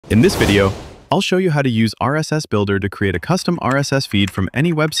In this video, I'll show you how to use RSS Builder to create a custom RSS feed from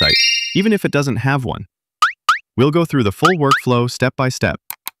any website, even if it doesn't have one. We'll go through the full workflow step by step,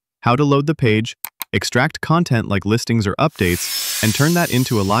 how to load the page, extract content like listings or updates, and turn that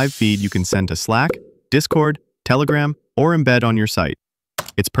into a live feed you can send to Slack, Discord, Telegram, or embed on your site.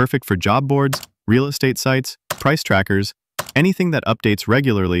 It's perfect for job boards, real estate sites, price trackers, anything that updates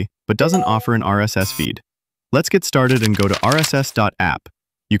regularly but doesn't offer an RSS feed. Let's get started and go to rss.app.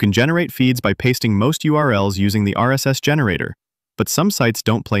 You can generate feeds by pasting most URLs using the RSS generator, but some sites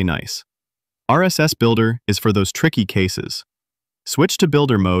don't play nice. RSS Builder is for those tricky cases. Switch to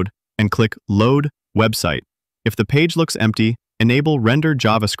Builder mode and click Load Website. If the page looks empty, enable Render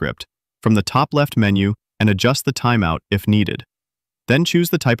JavaScript from the top left menu and adjust the timeout if needed. Then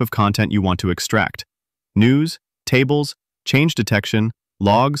choose the type of content you want to extract: news, tables, change detection,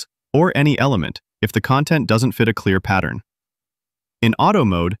 logs, or any element if the content doesn't fit a clear pattern. In auto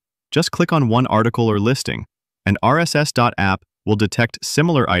mode, just click on one article or listing, and rss.app will detect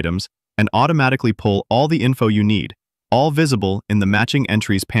similar items and automatically pull all the info you need, all visible in the Matching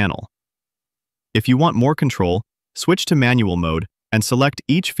Entries panel. If you want more control, switch to manual mode and select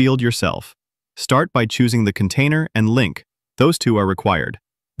each field yourself. Start by choosing the container and link. Those two are required.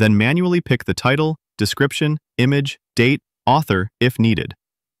 Then manually pick the title, description, image, date, author if needed.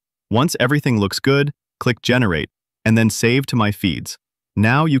 Once everything looks good, click Generate, and then Save to My Feeds.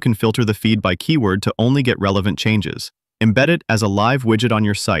 Now you can filter the feed by keyword to only get relevant changes. Embed it as a live widget on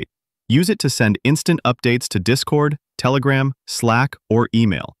your site. Use it to send instant updates to Discord, Telegram, Slack, or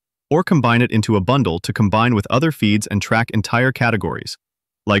email. Or combine it into a bundle to combine with other feeds and track entire categories,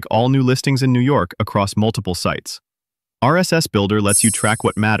 like all new listings in New York across multiple sites. RSS Builder lets you track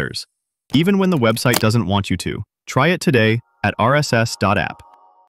what matters, even when the website doesn't want you to. Try it today at rss.app.